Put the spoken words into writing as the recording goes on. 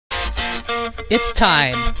It's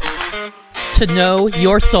time to know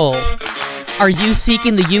your soul. Are you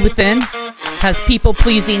seeking the you within? Has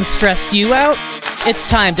people-pleasing stressed you out? It's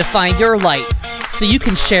time to find your light so you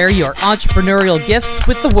can share your entrepreneurial gifts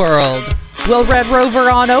with the world. We'll Red Rover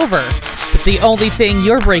on over, but the only thing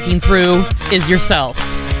you're breaking through is yourself.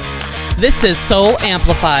 This is Soul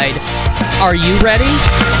Amplified. Are you ready?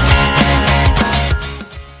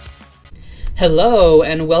 Hello,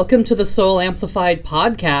 and welcome to the Soul Amplified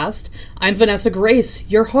podcast. I'm Vanessa Grace,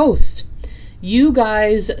 your host. You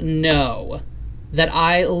guys know that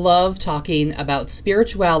I love talking about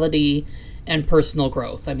spirituality and personal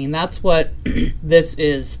growth. I mean, that's what this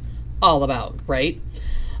is all about, right?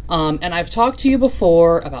 And I've talked to you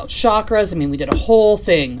before about chakras. I mean, we did a whole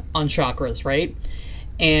thing on chakras, right?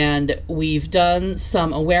 And we've done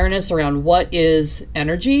some awareness around what is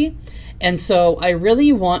energy. And so I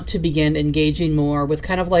really want to begin engaging more with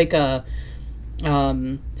kind of like a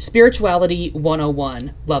spirituality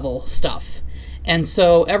 101 level stuff. And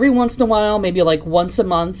so every once in a while, maybe like once a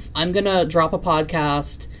month, I'm going to drop a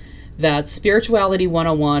podcast that's spirituality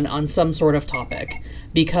 101 on some sort of topic.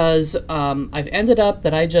 Because I've ended up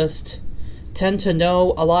that I just tend to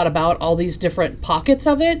know a lot about all these different pockets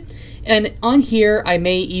of it. And on here, I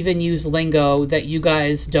may even use lingo that you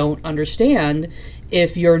guys don't understand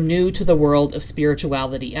if you're new to the world of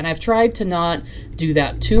spirituality. And I've tried to not do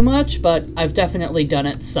that too much, but I've definitely done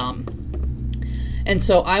it some. And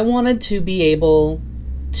so I wanted to be able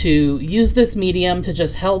to use this medium to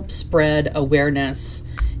just help spread awareness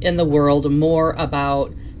in the world more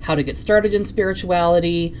about how to get started in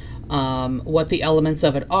spirituality, what the elements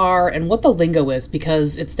of it are, and what the lingo is,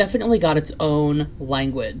 because it's definitely got its own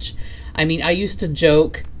language. I mean, I used to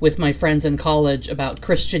joke with my friends in college about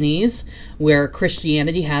Christianese, where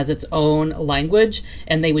Christianity has its own language,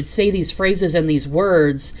 and they would say these phrases and these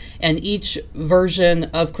words, and each version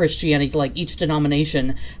of Christianity, like each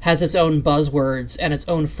denomination, has its own buzzwords and its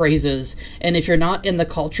own phrases, and if you're not in the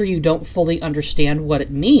culture, you don't fully understand what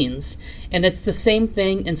it means. And it's the same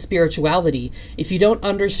thing in spirituality. If you don't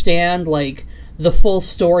understand, like, the full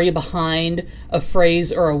story behind a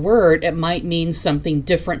phrase or a word, it might mean something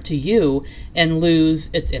different to you and lose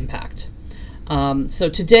its impact. So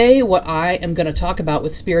today, what I am going to talk about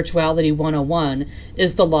with Spirituality 101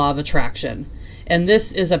 is the law of attraction. And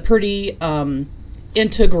this is a pretty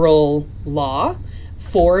integral law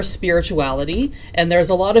for spirituality, and there's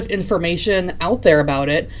a lot of information out there about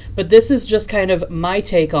it, but this is just kind of my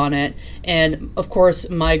take on it, and of course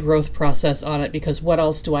my growth process on it, because what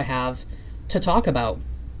else do I have to talk about?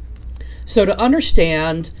 So to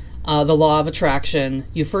understand the law of attraction,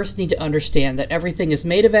 you first need to understand that everything is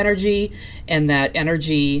made of energy, and that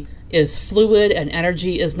energy is fluid, and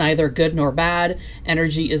energy is neither good nor bad.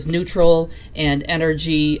 Energy is neutral, and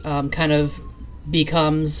energy kind of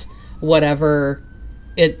becomes whatever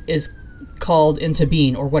it is called into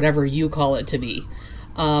being, or whatever you call it to be.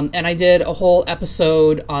 And I did a whole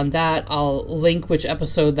episode on that. I'll link which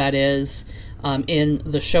episode that is in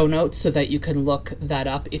the show notes so that you can look that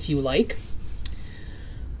up if you like.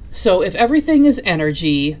 So if everything is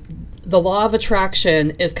energy, the law of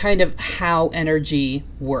attraction is kind of how energy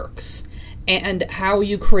works and how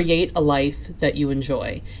you create a life that you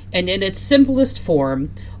enjoy. And in its simplest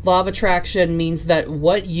form, law of attraction means that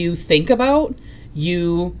what you think about,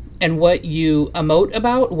 and what you emote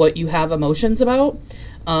about, what you have emotions about,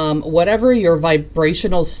 whatever your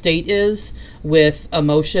vibrational state is with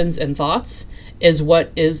emotions and thoughts is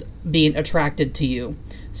what is being attracted to you.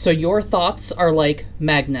 So your thoughts are like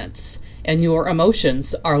magnets, and your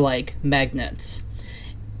emotions are like magnets.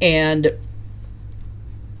 And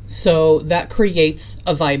so that creates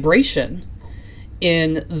a vibration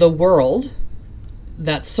in the world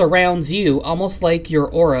that surrounds you, almost like your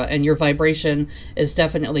aura, and your vibration is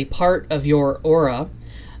definitely part of your aura.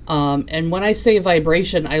 And when I say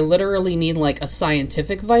vibration, I literally mean like a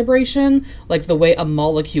scientific vibration, like the way a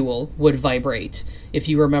molecule would vibrate, if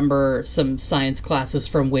you remember some science classes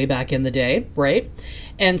from way back in the day, right?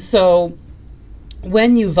 And so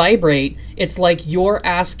when you vibrate, it's like you're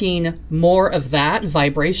asking more of that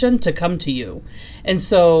vibration to come to you. And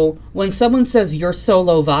so when someone says you're so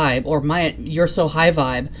low vibe, or you're so high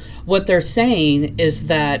vibe, what they're saying is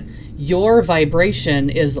that your vibration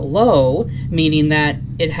is low, meaning that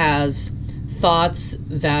it has thoughts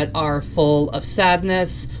that are full of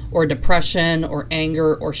sadness or depression or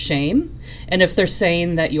anger or shame. And if they're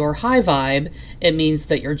saying that you're high vibe, it means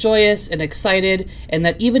that you're joyous and excited, and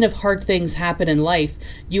that even if hard things happen in life,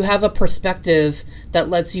 you have a perspective that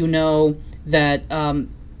lets you know that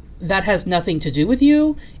that has nothing to do with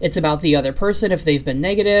you. It's about the other person if they've been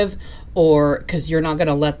negative, or because you're not going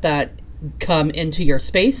to let that come into your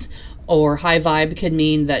space. Or high vibe can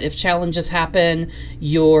mean that if challenges happen,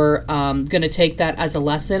 you're going to take that as a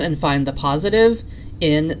lesson and find the positive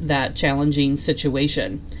in that challenging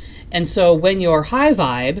situation. And so when you're high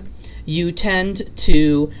vibe, you tend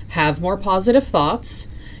to have more positive thoughts.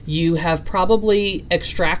 You have probably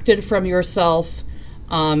extracted from yourself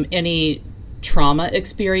any trauma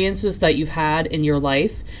experiences that you've had in your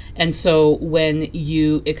life. And so when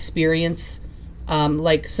you experience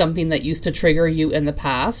like something that used to trigger you in the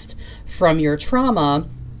past from your trauma,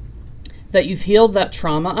 that you've healed that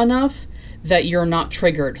trauma enough that you're not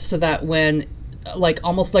triggered, so that when like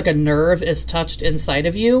almost like a nerve is touched inside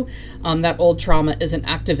of you, that old trauma isn't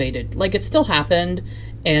activated. Like it still happened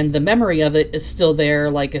and the memory of it is still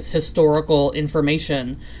there, like it's historical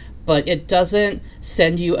information, but it doesn't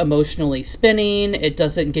send you emotionally spinning. It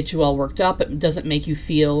doesn't get you all worked up. It doesn't make you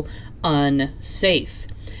feel unsafe.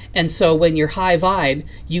 And so when you're high vibe,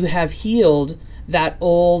 you have healed that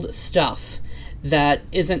old stuff that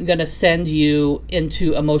isn't going to send you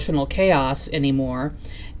into emotional chaos anymore.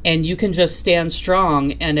 And you can just stand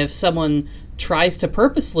strong. And if someone tries to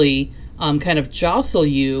purposely kind of jostle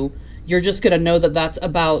you, you're just going to know that that's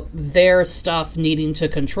about their stuff needing to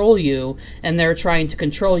control you. And they're trying to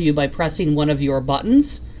control you by pressing one of your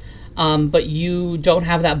buttons. But you don't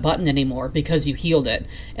have that button anymore because you healed it.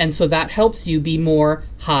 And so that helps you be more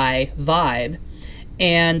high vibe.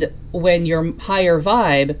 And when you're higher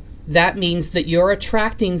vibe, that means that you're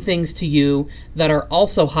attracting things to you that are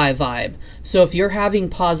also high vibe. So if you're having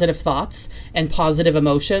positive thoughts and positive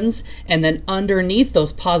emotions, and then underneath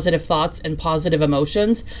those positive thoughts and positive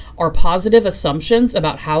emotions are positive assumptions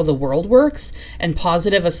about how the world works and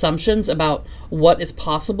positive assumptions about what is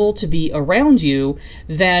possible to be around you,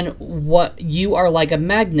 then what you are like a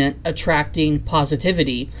magnet attracting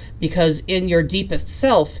positivity, because in your deepest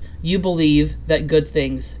self, you believe that good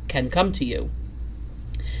things can come to you.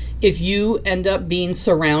 If you end up being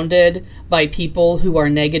surrounded by people who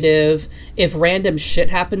are negative, if random shit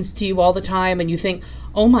happens to you all the time and you think,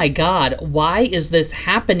 oh my God, why is this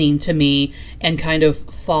happening to me, and kind of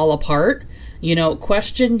fall apart,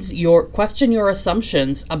 question your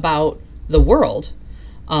assumptions about the world.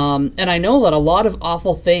 And I know that a lot of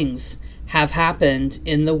awful things have happened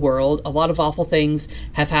in the world. A lot of awful things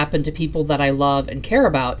have happened to people that I love and care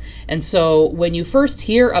about. And so when you first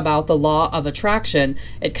hear about the law of attraction,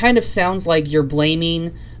 it kind of sounds like you're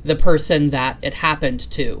blaming the person that it happened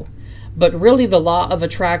to. But really, the law of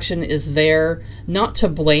attraction is there not to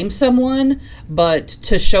blame someone, but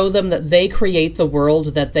to show them that they create the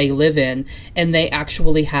world that they live in, and they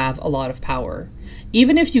actually have a lot of power.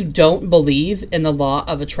 Even if you don't believe in the law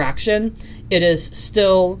of attraction, it is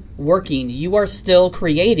still working. You are still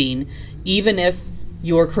creating, even if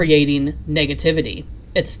you're creating negativity.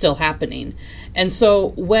 It's still happening. And so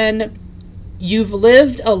when you've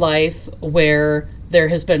lived a life where there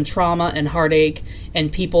has been trauma and heartache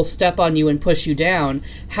and people step on you and push you down,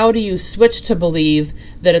 how do you switch to believe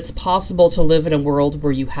that it's possible to live in a world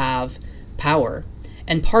where you have power?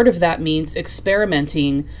 And part of that means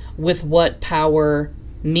experimenting with what power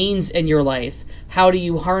means in your life. How do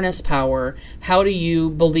you harness power? How do you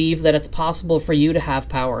believe that it's possible for you to have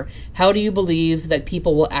power? How do you believe that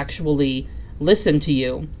people will actually listen to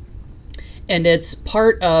you? And it's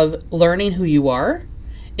part of learning who you are.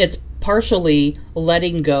 It's partially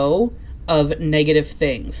letting go of negative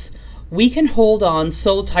things. We can hold on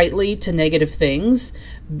so tightly to negative things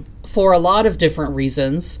for a lot of different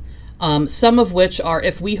reasons. Some of which are,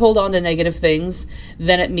 if we hold on to negative things,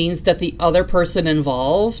 then it means that the other person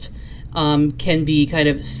involved can be kind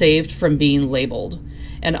of saved from being labeled.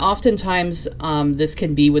 And oftentimes, this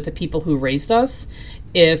can be with the people who raised us.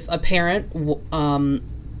 If a parent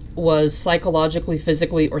was psychologically,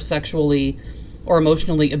 physically, or sexually or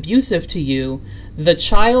emotionally abusive to you, the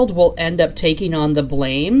child will end up taking on the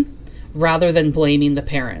blame rather than blaming the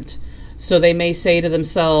parent. So they may say to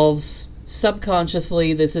themselves,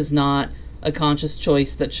 subconsciously, this is not a conscious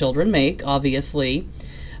choice that children make, obviously.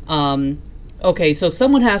 Okay, so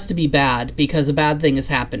someone has to be bad because a bad thing is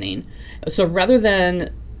happening. So rather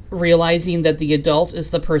than realizing that the adult is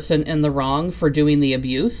the person in the wrong for doing the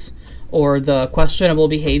abuse or the questionable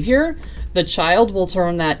behavior, the child will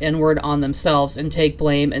turn that inward on themselves and take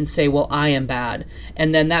blame and say, well, I am bad.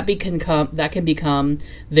 And then that can become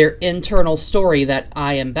their internal story that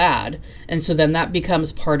I am bad. And so then that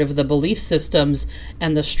becomes part of the belief systems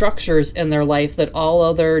and the structures in their life that all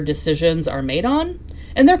other decisions are made on.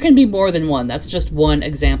 And there can be more than one. That's just one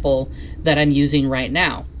example that I'm using right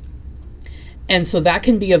now. And so that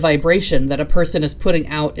can be a vibration that a person is putting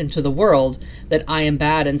out into the world, that I am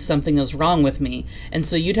bad and something is wrong with me. And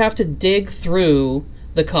so you'd have to dig through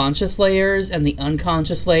the conscious layers and the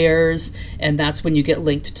unconscious layers, and that's when you get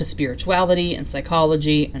linked to spirituality and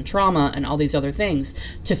psychology and trauma and all these other things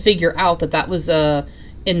to figure out that that was a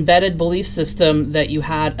embedded belief system that you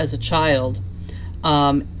had as a child,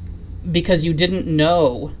 because you didn't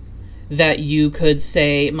know that you could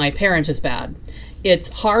say, my parent is bad. It's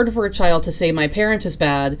hard for a child to say, my parent is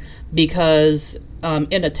bad, because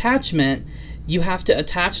in attachment, you have to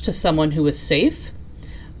attach to someone who is safe.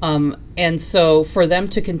 And so for them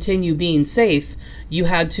to continue being safe, you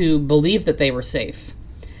had to believe that they were safe.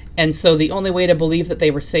 And so the only way to believe that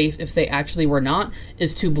they were safe if they actually were not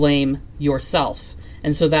is to blame yourself.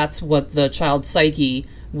 And so that's what the child's psyche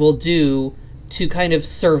will do to kind of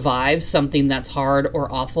survive something that's hard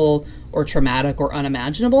or awful or traumatic or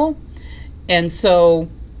unimaginable. And so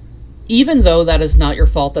even though that is not your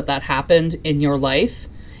fault that that happened in your life,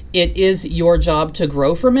 it is your job to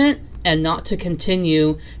grow from it and not to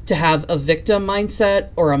continue to have a victim mindset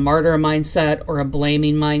or a martyr mindset or a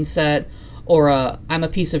blaming mindset or a I'm a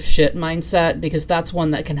piece of shit mindset, because that's one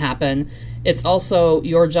that can happen. It's also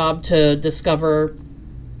your job to discover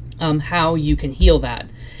how you can heal that.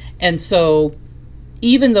 And so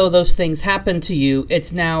even though those things happen to you,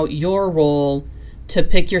 it's now your role to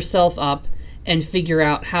pick yourself up and figure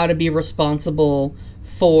out how to be responsible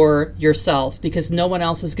for yourself, because no one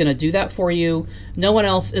else is going to do that for you. No one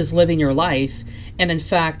else is living your life. And in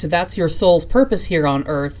fact, that's your soul's purpose here on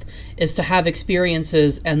earth, is to have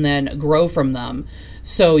experiences and then grow from them.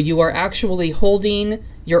 So you are actually holding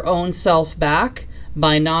your own self back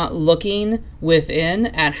by not looking within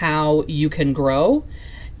at how you can grow.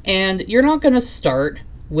 And you're not going to start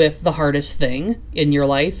with the hardest thing in your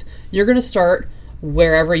life. You're going to start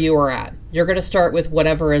wherever you are at. You're going to start with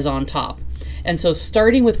whatever is on top. And so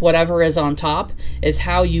starting with whatever is on top is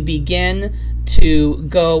how you begin to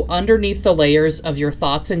go underneath the layers of your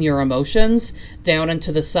thoughts and your emotions down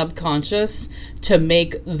into the subconscious to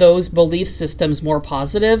make those belief systems more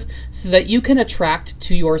positive so that you can attract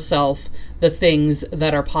to yourself the things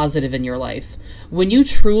that are positive in your life. When you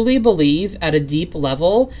truly believe at a deep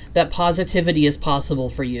level that positivity is possible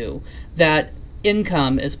for you, that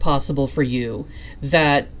income is possible for you,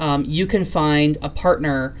 that you can find a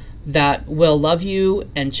partner that will love you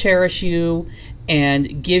and cherish you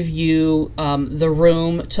and give you the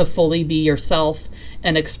room to fully be yourself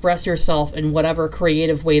and express yourself in whatever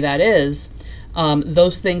creative way that is,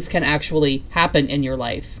 those things can actually happen in your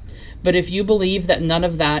life. But if you believe that none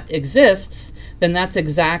of that exists, then that's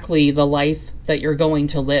exactly the life that you're going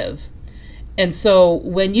to live. And so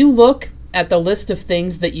when you look at the list of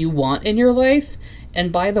things that you want in your life,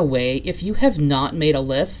 and by the way, if you have not made a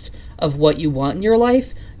list of what you want in your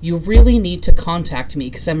life, you really need to contact me,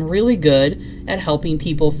 because I'm really good at helping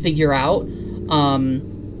people figure out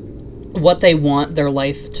what they want their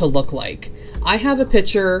life to look like. I have a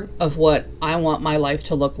picture of what I want my life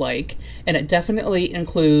to look like, and it definitely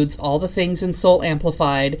includes all the things in Soul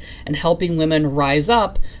Amplified and helping women rise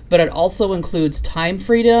up, but it also includes time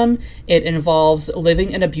freedom. It involves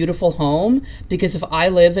living in a beautiful home, because if I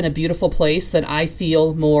live in a beautiful place, then I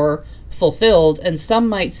feel more fulfilled. And some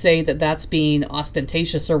might say that that's being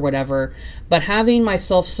ostentatious or whatever, but having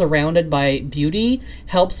myself surrounded by beauty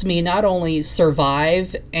helps me not only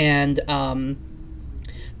survive and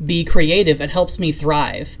be creative, it helps me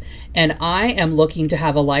thrive. And I am looking to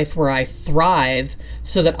have a life where I thrive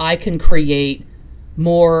so that I can create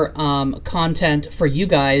more content for you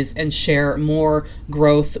guys and share more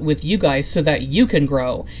growth with you guys so that you can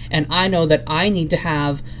grow. And I know that I need to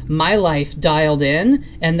have my life dialed in,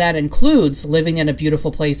 and that includes living in a beautiful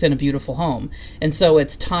place in a beautiful home. And so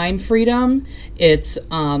it's time freedom, it's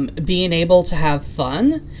being able to have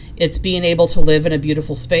fun, it's being able to live in a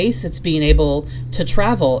beautiful space, it's being able to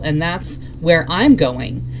travel, and that's where I'm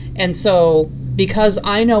going. And so because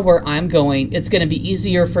I know where I'm going, it's going to be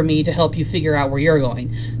easier for me to help you figure out where you're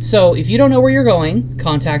going. So if you don't know where you're going,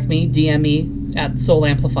 contact me, DM me at Soul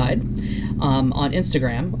Amplified on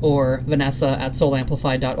Instagram, or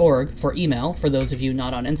Vanessa@soulamplified.org for email, for those of you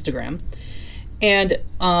not on Instagram. And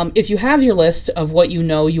if you have your list of what you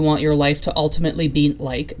know you want your life to ultimately be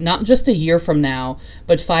like, not just a year from now,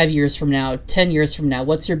 but 5 years from now, 10 years from now,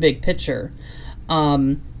 what's your big picture?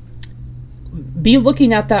 Be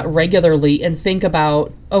looking at that regularly and think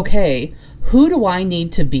about, okay, who do I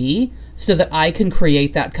need to be so that I can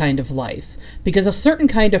create that kind of life? Because a certain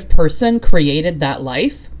kind of person created that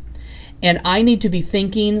life, and I need to be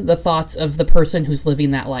thinking the thoughts of the person who's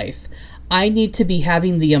living that life. I need to be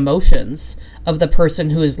having the emotions of the person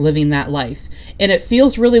who is living that life. And it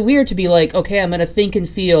feels really weird to be like, okay, I'm going to think and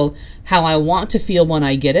feel how I want to feel when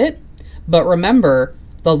I get it. But remember,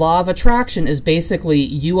 the law of attraction is basically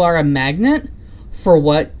you are a magnet for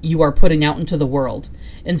what you are putting out into the world.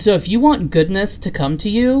 And so if you want goodness to come to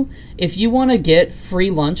you, if you want to get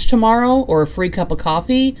free lunch tomorrow or a free cup of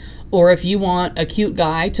coffee, or if you want a cute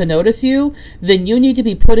guy to notice you, then you need to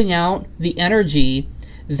be putting out the energy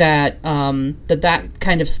that that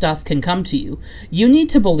kind of stuff can come to you. You need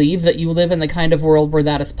to believe that you live in the kind of world where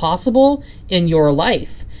that is possible in your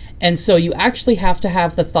life. And so you actually have to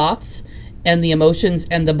have the thoughts and the emotions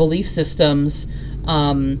and the belief systems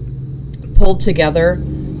pulled together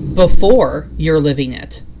before you're living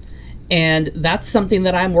it. And that's something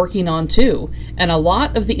that I'm working on too. And a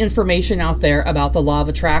lot of the information out there about the law of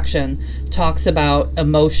attraction talks about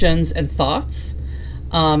emotions and thoughts.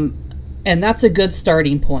 And that's a good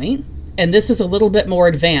starting point. And this is a little bit more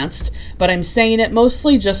advanced, but I'm saying it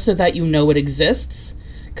mostly just so that you know it exists,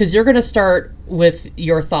 because you're going to start with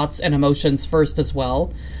your thoughts and emotions first as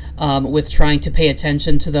well, with trying to pay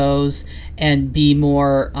attention to those and be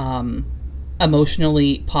more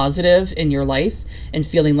emotionally positive in your life and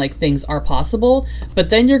feeling like things are possible.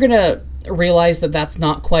 But then you're going to realize that that's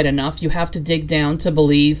not quite enough. You have to dig down to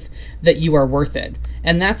believe that you are worth it.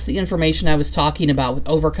 And that's the information I was talking about with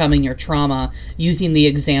overcoming your trauma, using the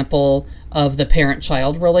example of the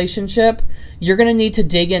parent-child relationship. You're going to need to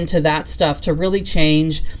dig into that stuff to really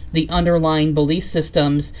change the underlying belief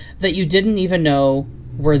systems that you didn't even know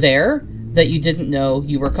were there, that you didn't know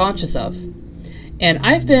you were conscious of. And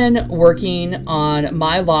I've been working on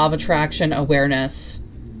my law of attraction awareness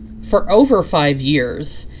for over 5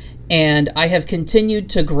 years, and I have continued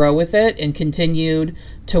to grow with it and continued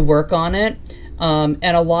to work on it. And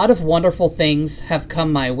a lot of wonderful things have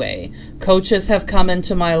come my way. Coaches have come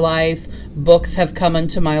into my life. Books have come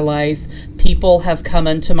into my life. People have come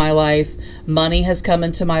into my life. Money has come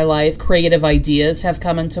into my life. Creative ideas have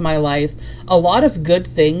come into my life. A lot of good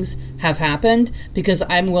things have happened because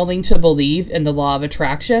I'm willing to believe in the law of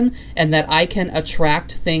attraction and that I can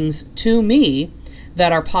attract things to me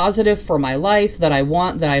that are positive for my life, that I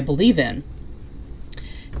want, that I believe in.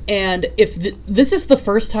 And if this is the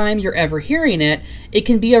first time you're ever hearing it, it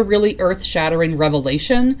can be a really earth-shattering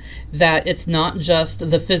revelation that it's not just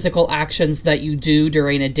the physical actions that you do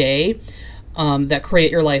during a day that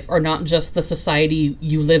create your life, or not just the society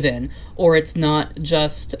you live in, or it's not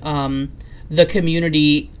just the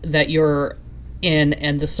community that you're in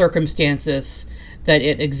and the circumstances that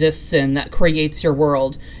it exists in that creates your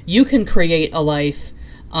world. You can create a life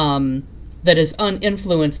that is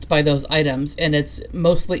uninfluenced by those items, and it's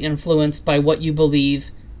mostly influenced by what you believe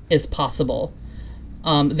is possible.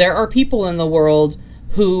 There are people in the world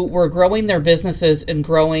who were growing their businesses and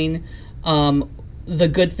growing the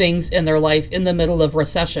good things in their life in the middle of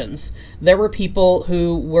recessions. There were people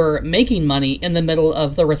who were making money in the middle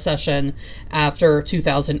of the recession after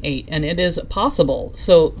 2008, and it is possible.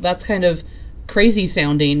 So that's kind of crazy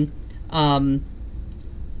sounding,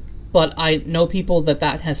 but I know people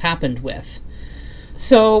that has happened with.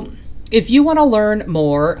 So if you want to learn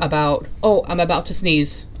more about, oh, I'm about to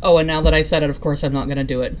sneeze. Oh, and now that I said it, of course, I'm not going to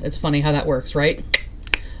do it. It's funny how that works, right?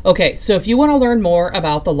 Okay, so if you want to learn more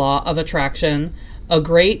about the law of attraction, a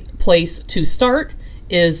great place to start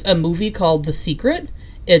is a movie called The Secret.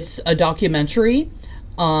 It's a documentary.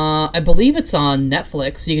 I believe it's on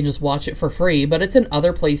Netflix. You can just watch it for free, but it's in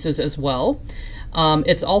other places as well.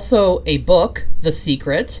 It's also a book, The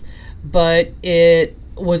Secret, but it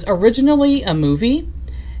was originally a movie,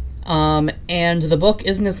 and the book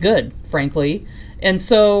isn't as good, frankly. And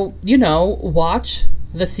so, watch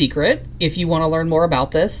The Secret if you want to learn more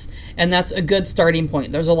about this, and that's a good starting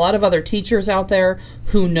point. There's a lot of other teachers out there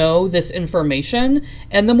who know this information,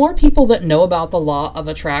 and the more people that know about the law of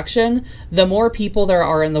attraction, the more people there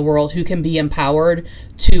are in the world who can be empowered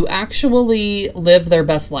to actually live their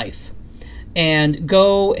best life and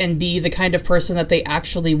go and be the kind of person that they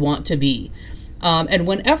actually want to be. And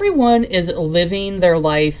when everyone is living their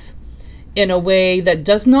life in a way that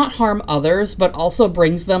does not harm others, but also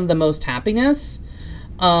brings them the most happiness,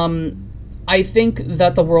 I think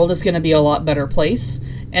that the world is going to be a lot better place,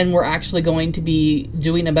 and we're actually going to be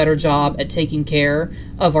doing a better job at taking care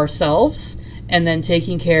of ourselves, and then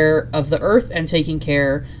taking care of the earth and taking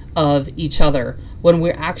care of each other, when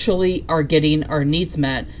we actually are getting our needs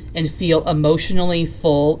met and feel emotionally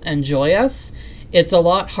full and joyous. It's a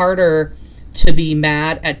lot harder to be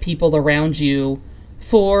mad at people around you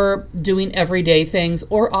for doing everyday things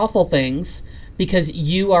or awful things, because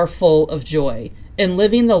you are full of joy and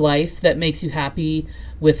living the life that makes you happy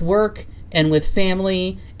with work and with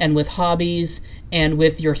family and with hobbies and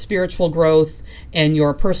with your spiritual growth and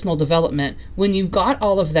your personal development. When you've got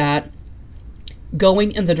all of that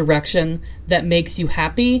going in the direction that makes you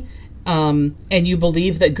happy, and you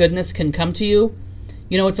believe that goodness can come to you,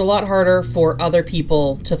 It's a lot harder for other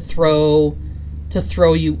people to throw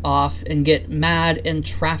you off and get mad in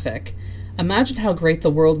traffic. Imagine how great the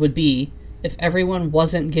world would be if everyone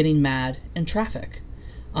wasn't getting mad in traffic.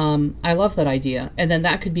 I love that idea. And then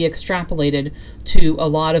that could be extrapolated to a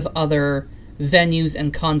lot of other venues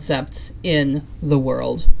and concepts in the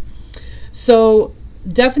world. So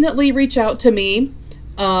definitely reach out to me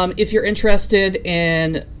if you're interested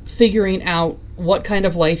in figuring out what kind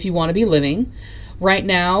of life you want to be living. Right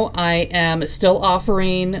now, I am still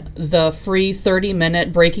offering the free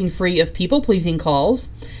 30-minute breaking free of people-pleasing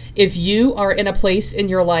calls. If you are in a place in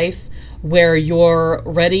your life where you're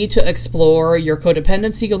ready to explore your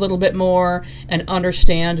codependency a little bit more and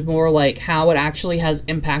understand more like how it actually has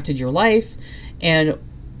impacted your life and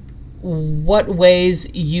what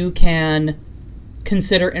ways you can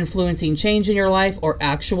consider influencing change in your life or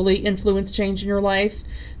actually influence change in your life,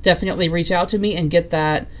 definitely reach out to me and get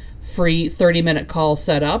that free 30-minute call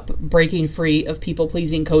set up, breaking free of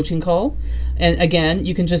people-pleasing coaching call. And again,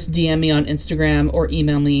 you can just DM me on Instagram or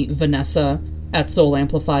email me,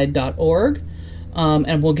 vanessa@soulamplified.org,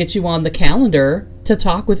 and we'll get you on the calendar to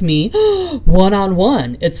talk with me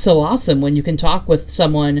one-on-one. It's so awesome when you can talk with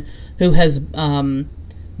someone who has been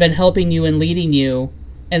helping you and leading you,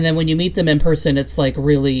 and then when you meet them in person, it's like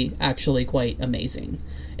really actually quite amazing.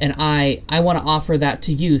 And I want to offer that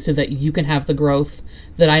to you so that you can have the growth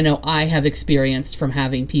that I know I have experienced from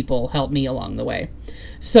having people help me along the way.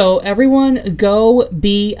 So everyone, go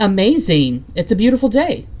be amazing. It's a beautiful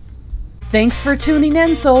day. Thanks for tuning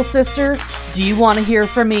in, Soul Sister. Do you want to hear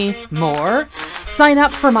from me more? Sign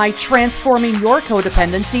up for my Transforming Your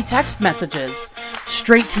Codependency text messages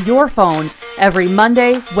straight to your phone every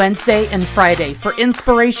Monday, Wednesday, and Friday for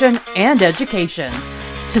inspiration and education.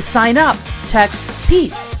 To sign up, text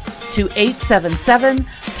PEACE to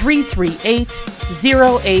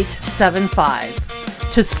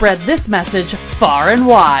 877-338-0875. To spread this message far and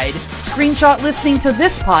wide, screenshot listening to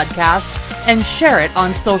this podcast and share it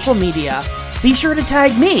on social media. Be sure to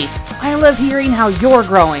tag me. I love hearing how you're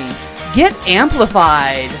growing. Get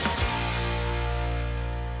amplified.